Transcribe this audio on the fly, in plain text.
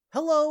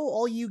Hello,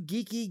 all you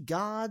geeky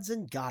gods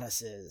and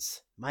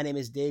goddesses. My name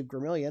is Dave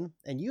Gramillion,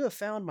 and you have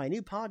found my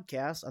new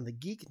podcast on the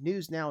Geek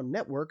News Now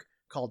network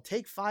called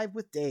Take 5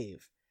 with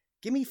Dave.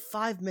 Give me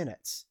 5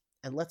 minutes,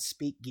 and let's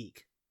speak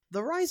geek.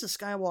 The Rise of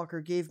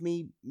Skywalker gave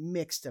me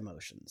mixed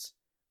emotions.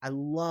 I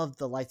loved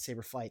the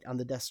lightsaber fight on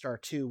the Death Star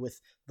 2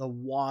 with the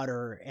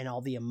water and all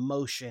the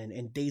emotion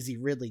and Daisy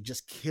Ridley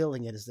just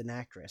killing it as an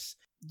actress.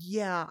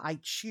 Yeah, I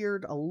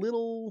cheered a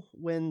little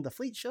when the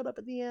fleet showed up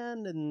at the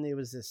end and it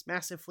was this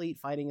massive fleet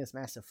fighting this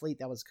massive fleet.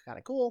 That was kind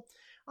of cool.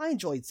 I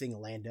enjoyed seeing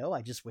Lando.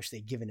 I just wish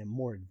they'd given him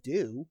more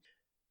due.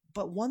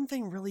 But one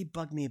thing really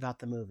bugged me about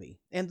the movie,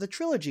 and the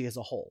trilogy as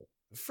a whole.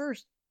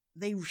 First,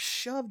 they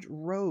shoved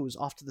Rose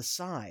off to the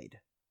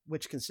side,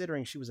 which,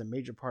 considering she was a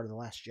major part of The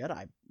Last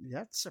Jedi,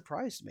 that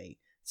surprised me.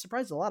 It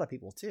surprised a lot of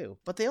people too.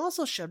 But they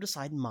also shoved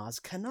aside Maz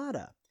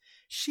Kanata.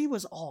 She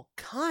was all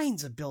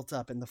kinds of built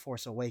up in The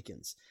Force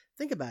Awakens.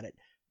 Think about it.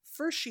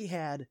 First she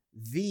had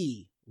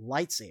the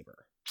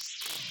lightsaber.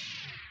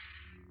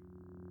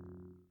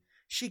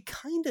 She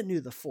kind of knew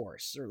the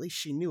Force, or at least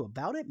she knew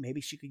about it. Maybe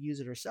she could use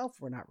it herself.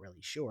 We're not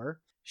really sure.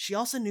 She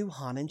also knew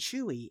Han and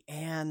Chewie,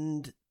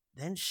 and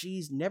then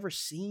she's never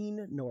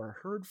seen nor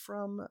heard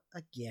from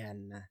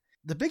again.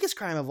 The biggest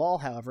crime of all,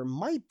 however,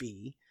 might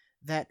be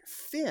that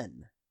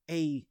Finn,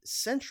 a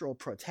central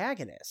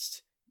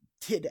protagonist,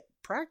 did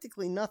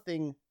practically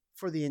nothing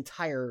for the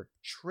entire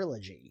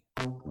trilogy.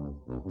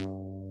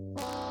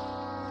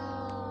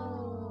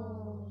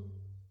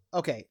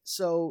 Okay,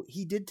 so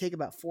he did take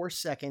about 4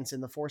 seconds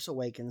in The Force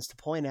Awakens to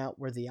point out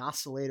where the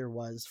oscillator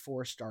was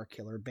for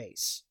Starkiller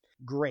Base.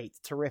 Great,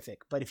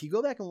 terrific. But if you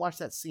go back and watch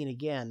that scene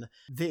again,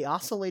 the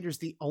oscillator's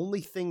the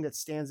only thing that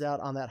stands out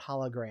on that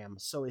hologram.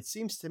 So it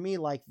seems to me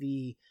like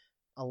the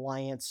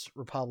Alliance,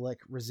 Republic,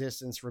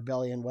 Resistance,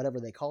 Rebellion, whatever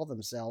they call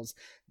themselves,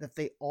 that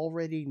they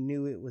already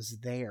knew it was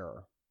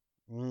there.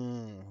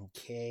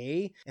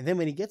 Okay. And then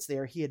when he gets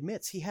there, he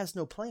admits he has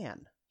no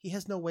plan. He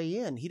has no way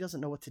in. He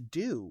doesn't know what to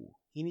do.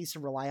 He needs to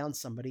rely on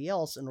somebody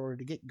else in order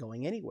to get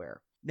going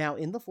anywhere. Now,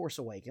 in The Force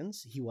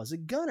Awakens, he was a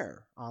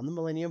gunner on the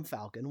Millennium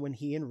Falcon when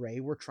he and Rey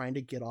were trying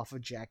to get off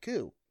of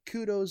Jakku.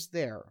 Kudos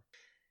there.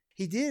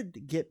 He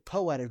did get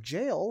Poe out of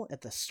jail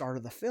at the start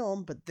of the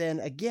film, but then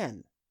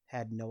again,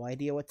 had no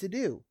idea what to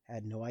do,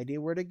 had no idea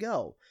where to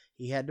go.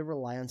 He had to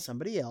rely on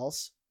somebody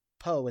else,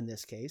 Poe in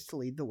this case, to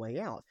lead the way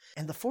out.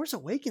 And The Force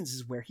Awakens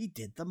is where he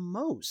did the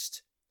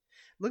most.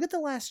 Look at The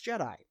Last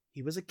Jedi.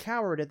 He was a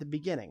coward at the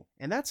beginning,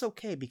 and that's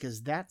okay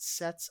because that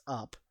sets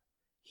up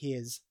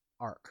his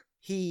arc.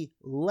 He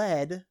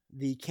led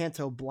the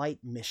Canto Blight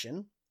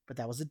mission, but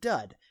that was a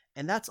dud.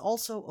 And that's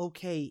also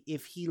okay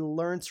if he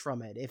learns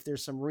from it, if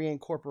there's some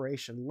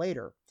reincorporation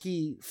later.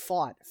 He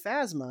fought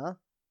Phasma,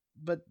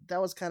 but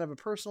that was kind of a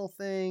personal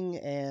thing,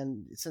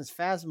 and since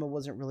Phasma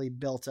wasn't really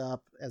built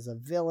up as a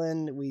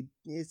villain,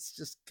 it's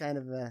just kind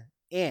of a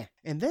eh.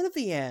 And then at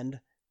the end,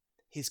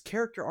 his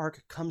character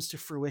arc comes to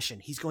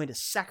fruition. He's going to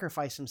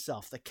sacrifice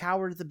himself. The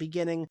coward at the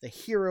beginning, the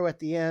hero at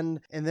the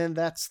end, and then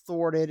that's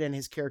thwarted and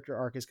his character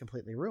arc is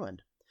completely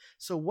ruined.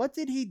 So what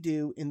did he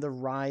do in The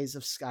Rise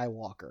of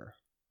Skywalker?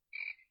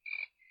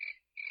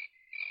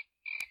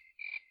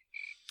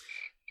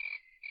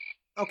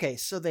 Okay,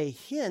 so they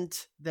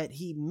hint that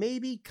he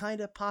maybe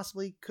kind of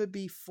possibly could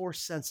be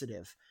Force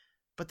sensitive,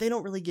 but they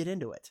don't really get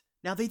into it.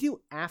 Now, they do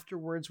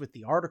afterwards with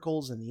the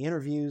articles and the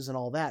interviews and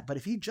all that, but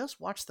if you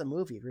just watch the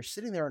movie, if you're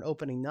sitting there on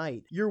opening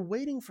night, you're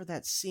waiting for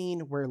that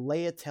scene where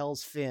Leia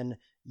tells Finn,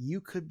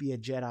 you could be a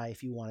Jedi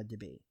if you wanted to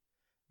be.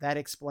 That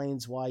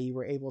explains why you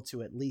were able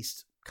to at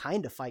least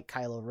kind of fight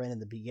Kylo Ren in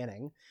the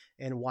beginning,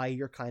 and why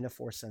you're kind of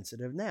Force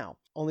sensitive now.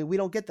 Only we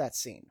don't get that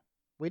scene.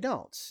 We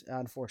don't,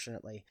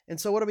 unfortunately.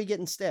 And so what do we get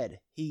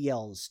instead? He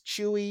yells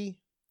Chewie,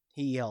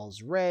 he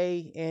yells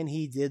Rey, and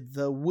he did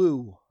the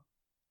woo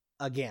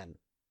again.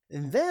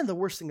 And then the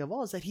worst thing of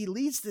all is that he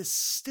leads this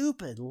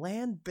stupid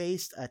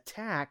land-based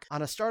attack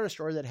on a Star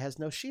Destroyer that has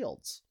no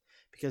shields.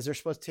 Because they're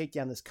supposed to take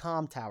down this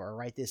comm tower,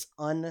 right? This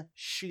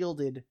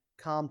unshielded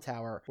comm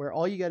tower where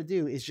all you got to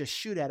do is just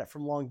shoot at it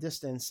from long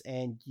distance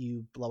and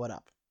you blow it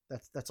up.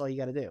 That's all you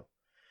got to do.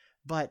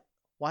 But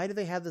why do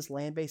they have this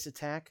land-based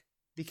attack?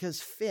 Because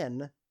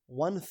Finn,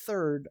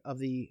 1/3 of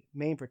the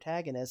main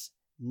protagonist,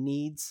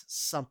 needs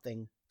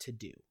something to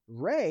do.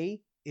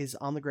 Rey is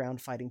on the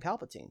ground fighting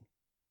Palpatine.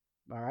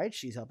 All right,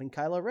 she's helping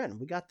Kylo Ren.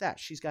 We got that.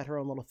 She's got her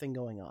own little thing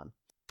going on.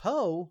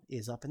 Poe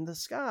is up in the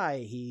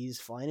sky.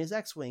 He's flying his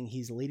X-Wing.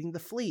 He's leading the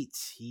fleet.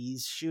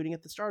 He's shooting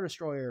at the Star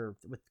Destroyer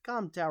with the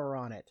comm tower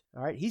on it.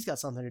 All right, he's got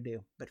something to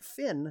do. But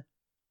Finn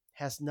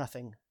has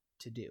nothing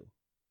to do,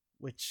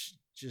 which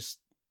just,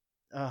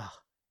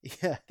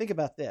 yeah, think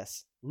about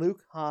this.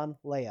 Luke, Han,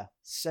 Leia,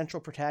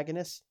 central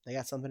protagonists, they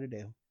got something to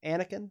do.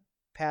 Anakin,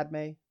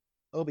 Padme,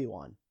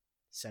 Obi-Wan,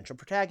 central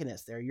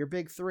protagonists. They're your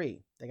big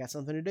three. They got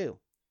something to do.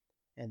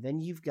 And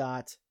then you've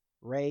got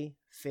Rey,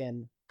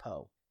 Finn,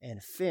 Poe.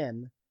 And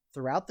Finn,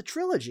 throughout the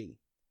trilogy,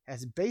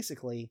 has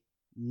basically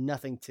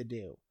nothing to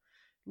do.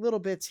 Little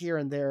bits here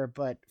and there,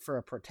 but for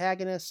a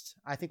protagonist,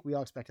 I think we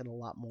all expected a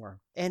lot more.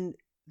 And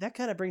that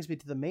kind of brings me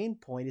to the main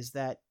point, is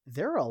that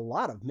there are a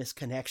lot of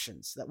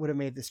misconnections that would have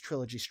made this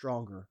trilogy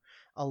stronger.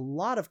 A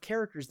lot of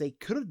characters they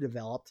could have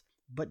developed,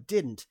 but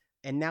didn't,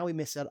 and now we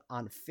miss out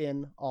on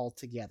Finn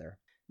altogether.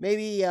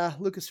 Maybe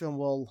Lucasfilm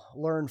will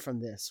learn from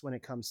this when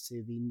it comes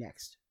to the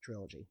next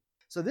trilogy.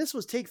 So this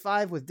was Take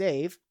 5 with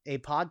Dave, a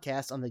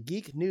podcast on the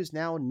Geek News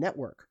Now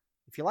network.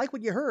 If you like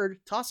what you heard,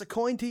 toss a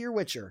coin to your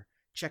Witcher.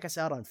 Check us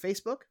out on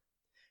Facebook.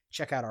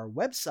 Check out our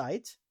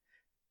website.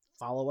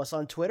 Follow us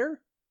on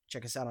Twitter.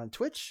 Check us out on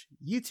Twitch,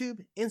 YouTube,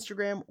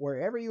 Instagram,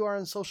 wherever you are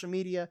on social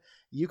media.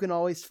 You can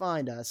always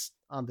find us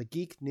on the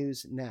Geek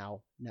News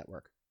Now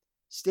network.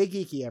 Stay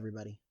geeky,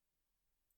 everybody.